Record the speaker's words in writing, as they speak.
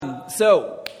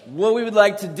So, what we would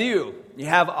like to do, you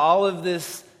have all of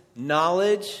this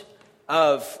knowledge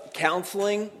of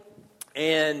counseling,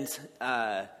 and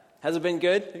has it been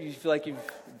good? Do you feel like you've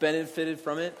benefited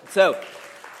from it? So,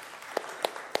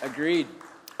 agreed.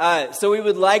 So we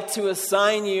would like to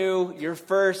assign you your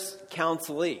first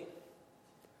counselee.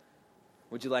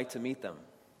 Would you like to meet them?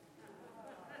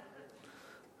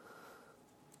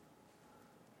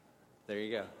 There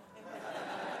you go.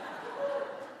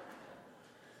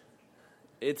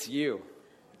 It's you.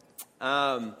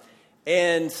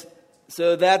 And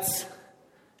so that's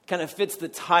kind of fits the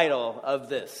title of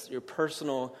this, your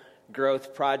personal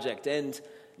growth project. And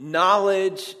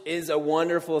knowledge is a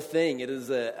wonderful thing. It is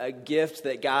a gift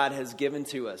that God has given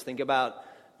to us. Think about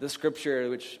the scripture,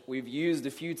 which we've used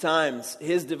a few times.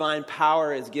 His divine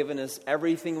power has given us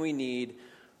everything we need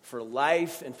for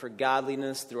life and for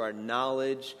godliness through our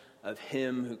knowledge of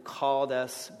Him who called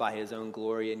us by His own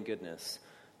glory and goodness.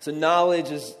 So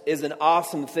knowledge is an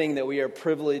awesome thing that we are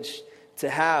privileged to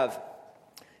have.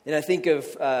 And I think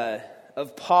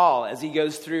of Paul as he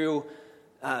goes through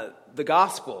the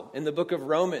gospel in the book of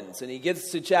Romans. And he gets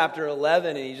to chapter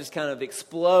 11 and he just kind of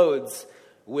explodes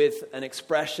with an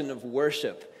expression of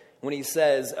worship when he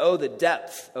says, "Oh, the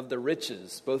depth of the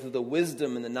riches, both of the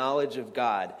wisdom and the knowledge of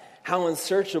God. How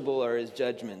unsearchable are His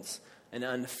judgments and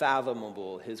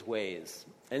unfathomable His ways."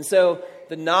 And so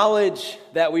the knowledge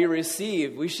that we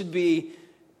receive, we should be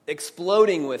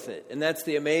exploding with it. And that's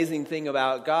the amazing thing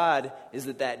about God, is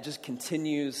that just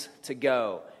continues to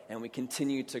go. And we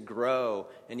continue to grow.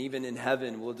 And even in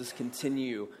heaven, we'll just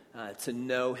continue to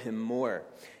know Him more.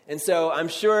 And so I'm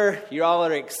sure you all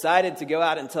are excited to go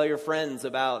out and tell your friends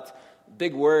about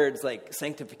big words like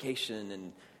sanctification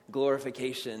and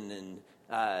glorification and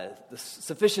the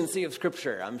sufficiency of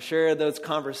Scripture. I'm sure those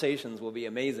conversations will be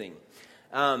amazing.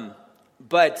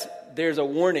 But there's a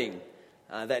warning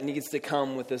that needs to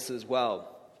come with this as well,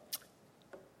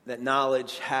 that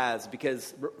knowledge has,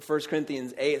 because 1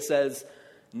 Corinthians 8 says,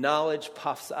 knowledge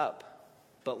puffs up,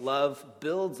 but love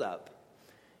builds up.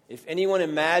 If anyone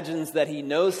imagines that he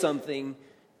knows something,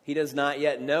 he does not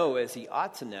yet know as he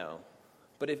ought to know.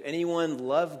 But if anyone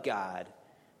loves God,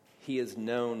 he is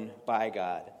known by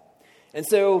God. And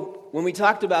so when we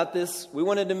talked about this, we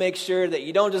wanted to make sure that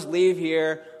you don't just leave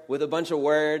here with a bunch of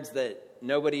words that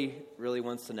nobody really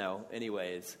wants to know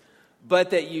anyways,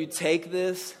 but that you take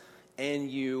this and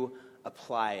you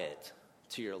apply it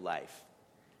to your life.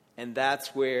 And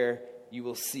that's where you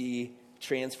will see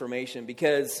transformation,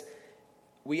 because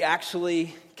we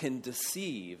actually can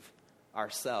deceive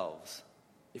ourselves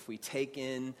if we take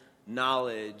in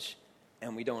knowledge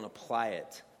and we don't apply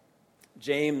it.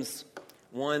 James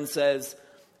 1 says,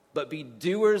 "But be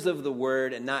doers of the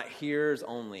word and not hearers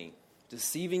only,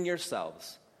 deceiving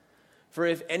yourselves. For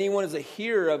if anyone is a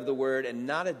hearer of the word and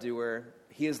not a doer,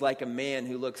 he is like a man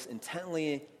who looks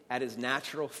intently at his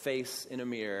natural face in a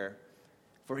mirror.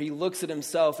 For he looks at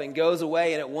himself and goes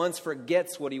away and at once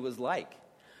forgets what he was like.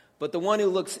 But the one who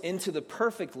looks into the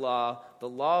perfect law, the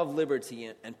law of liberty,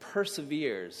 and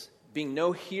perseveres, being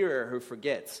no hearer who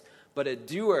forgets, but a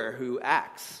doer who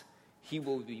acts, he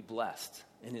will be blessed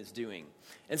in his doing."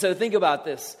 And so think about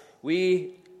this.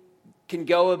 We can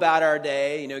go about our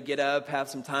day, get up, have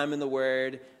some time in the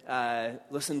Word,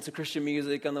 listen to Christian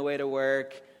music on the way to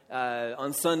work.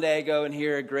 On Sunday, go and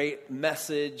hear a great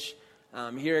message,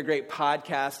 hear a great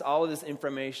podcast, all of this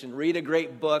information, read a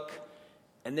great book,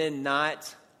 and then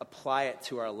not apply it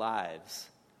to our lives.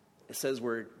 It says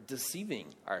we're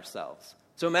deceiving ourselves.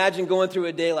 So imagine going through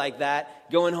a day like that,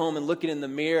 going home and looking in the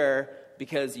mirror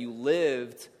because you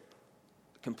lived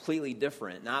completely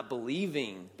different, not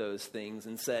believing those things,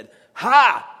 and said,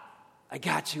 "Ha! I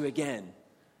got you again."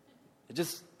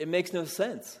 It makes no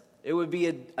sense. It would be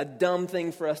a dumb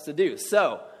thing for us to do.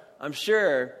 So I'm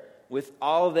sure with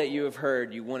all that you have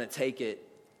heard, you want to take it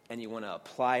and you want to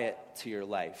apply it to your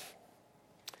life.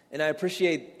 And I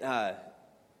appreciate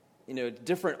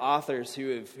different authors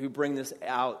who bring this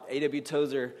out. A.W.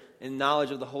 Tozer, in Knowledge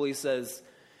of the Holy, says,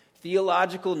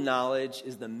 "Theological knowledge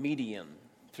is the medium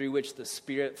through which the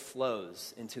Spirit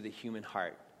flows into the human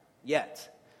heart.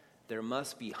 Yet, there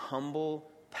must be humble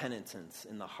penitence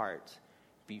in the heart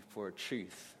before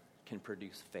truth can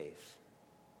produce faith."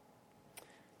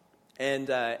 And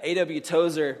A.W.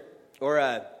 Tozer,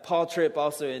 or Paul Tripp,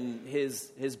 also in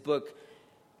his book,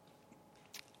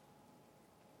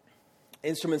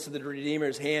 Instruments of the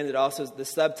Redeemer's Hand, it also, the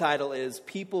subtitle is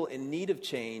 "People in Need of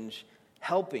Change,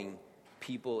 Helping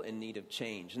People in Need of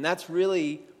Change." And that's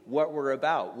really what we're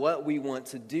about, what we want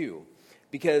to do.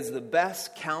 Because the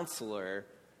best counselor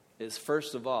is,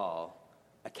 first of all,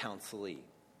 a counselee.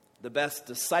 The best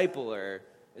discipler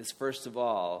is, first of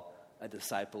all, a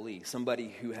disciplee, somebody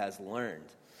who has learned.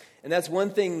 And that's one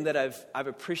thing that I've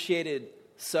appreciated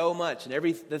so much,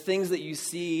 and the things that you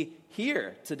see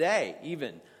here today,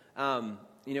 even.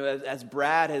 As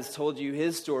Brad has told you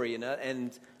his story,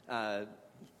 and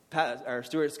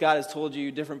Stuart Scott has told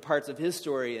you different parts of his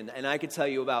story, and I could tell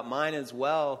you about mine as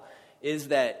well, is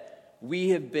that we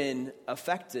have been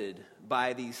affected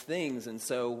by these things, and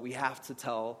so we have to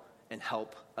tell and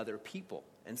help other people.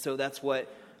 And so that's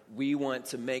what we want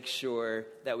to make sure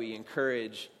that we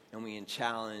encourage and we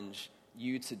challenge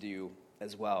you to do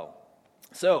as well.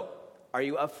 So, are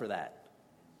you up for that?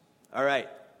 All right.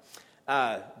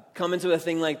 Coming to a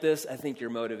thing like this, I think you're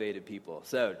motivated people.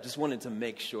 So, just wanted to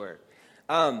make sure.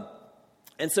 And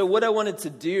so what I wanted to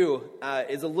do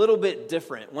is a little bit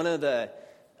different. One of a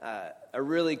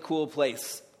really cool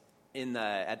place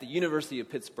at the University of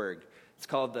Pittsburgh. It's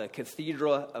called the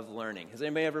Cathedral of Learning. Has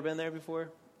anybody ever been there before?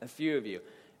 A few of you.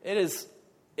 It's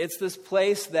this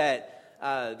place that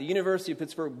the University of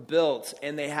Pittsburgh built,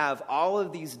 and they have all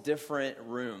of these different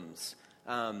rooms.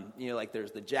 Like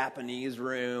there's the Japanese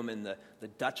room and the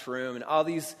Dutch room and all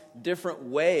these different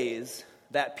ways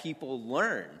that people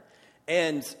learn.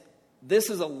 And this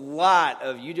is a lot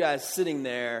of you guys sitting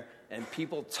there and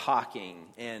people talking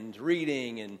and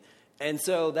reading. And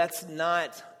so that's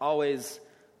not always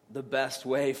the best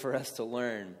way for us to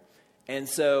learn. And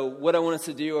so what I want us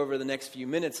to do over the next few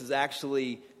minutes is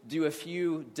actually do a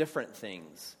few different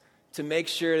things to make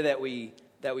sure that we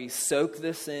soak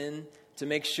this in, to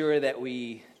make sure that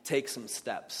we take some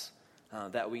steps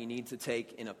that we need to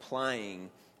take in applying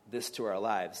this to our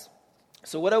lives.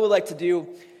 So what I would like to do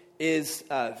is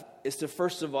to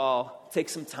first of all take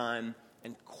some time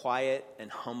and quiet and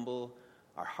humble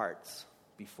our hearts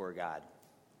before God.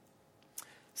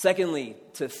 Secondly,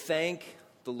 to thank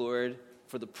the Lord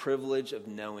for the privilege of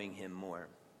knowing Him more.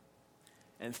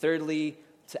 And thirdly,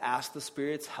 to ask the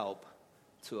Spirit's help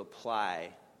to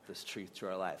apply this truth to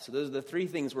our lives. So those are the three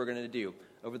things we're going to do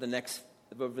over the next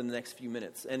few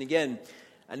minutes. And again,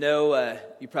 I know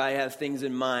you probably have things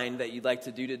in mind that you'd like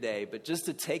to do today, but just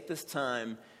to take this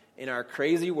time in our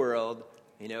crazy world,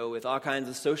 with all kinds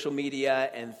of social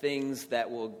media and things that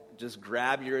will just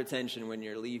grab your attention when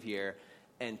you leave here,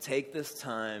 and take this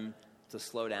time to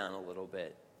slow down a little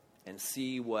bit and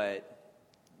see what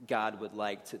God would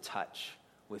like to touch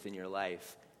within your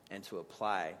life and to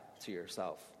apply to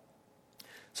yourself.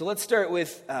 So let's start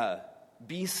with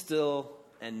be still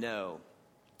and know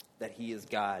that He is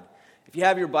God. If you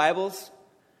have your Bibles,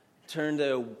 turn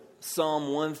to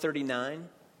Psalm 139.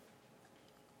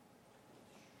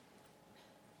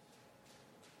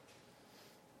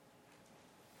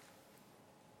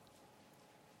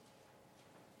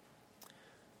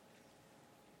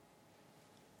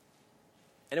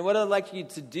 And what I'd like you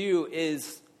to do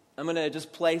is, I'm going to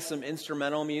just play some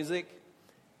instrumental music,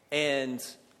 and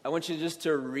I want you just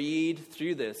to read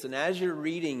through this. And as you're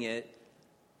reading it,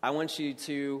 I want you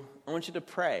to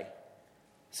pray.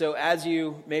 So as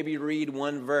you maybe read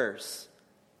one verse,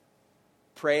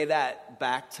 pray that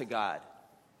back to God.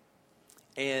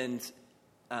 And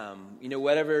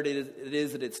whatever it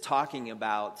is that it's talking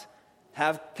about,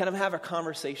 have a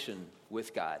conversation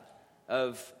with God.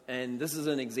 And this is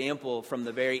an example from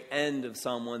the very end of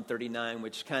Psalm 139,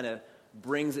 which kind of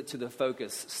brings it to the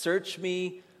focus. Search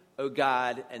me, O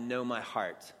God, and know my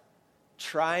heart.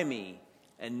 Try me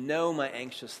and know my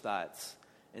anxious thoughts,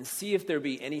 and see if there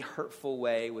be any hurtful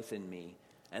way within me,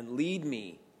 and lead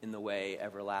me in the way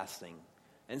everlasting.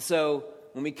 And so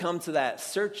when we come to that,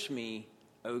 search me,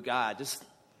 O God, just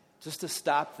to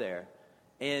stop there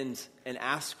and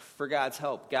ask for God's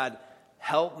help. God,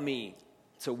 help me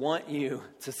to want you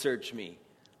to search me.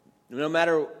 No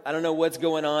matter, I don't know what's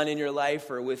going on in your life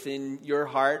or within your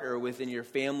heart or within your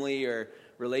family or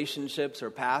relationships or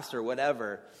past or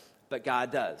whatever, but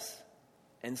God does.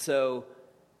 And so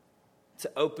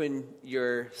to open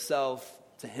yourself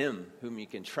to Him whom you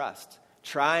can trust.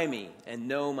 Try me and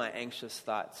know my anxious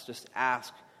thoughts. Just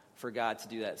ask for God to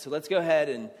do that. So let's go ahead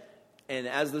and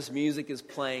as this music is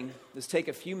playing, just take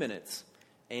a few minutes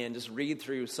and just read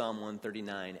through Psalm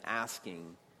 139,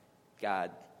 asking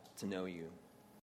God to know you.